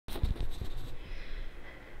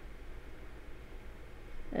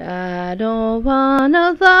I don't want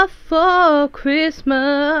a lot for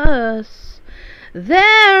Christmas.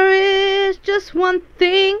 There is just one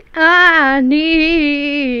thing I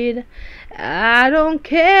need. I don't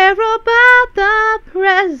care about the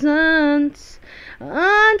presents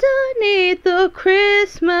underneath the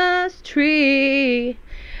Christmas tree.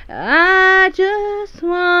 I just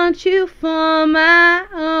want you for my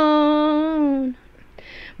own,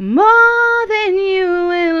 more than you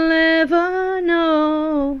will ever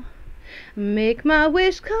know. Make my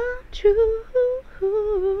wish come true.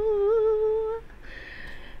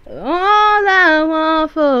 All I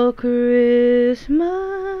want for Christmas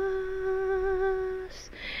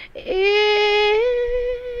is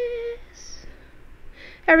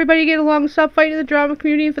everybody get along, stop fighting the drama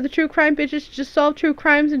community, and for the true crime bitches to just solve true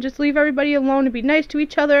crimes and just leave everybody alone and be nice to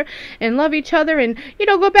each other and love each other and,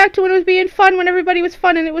 go back to when it was being fun, when everybody was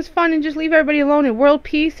fun and it was fun, and just leave everybody alone, and world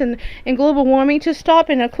peace and global warming to stop,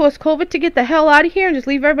 and of course COVID to get the hell out of here, and just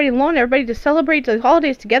leave everybody alone, and everybody to celebrate the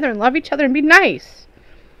holidays together and love each other and be nice.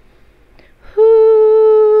 Ooh,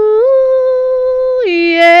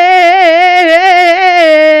 yeah.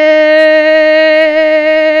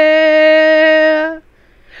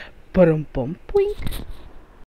 Ba-dum-bum, boink.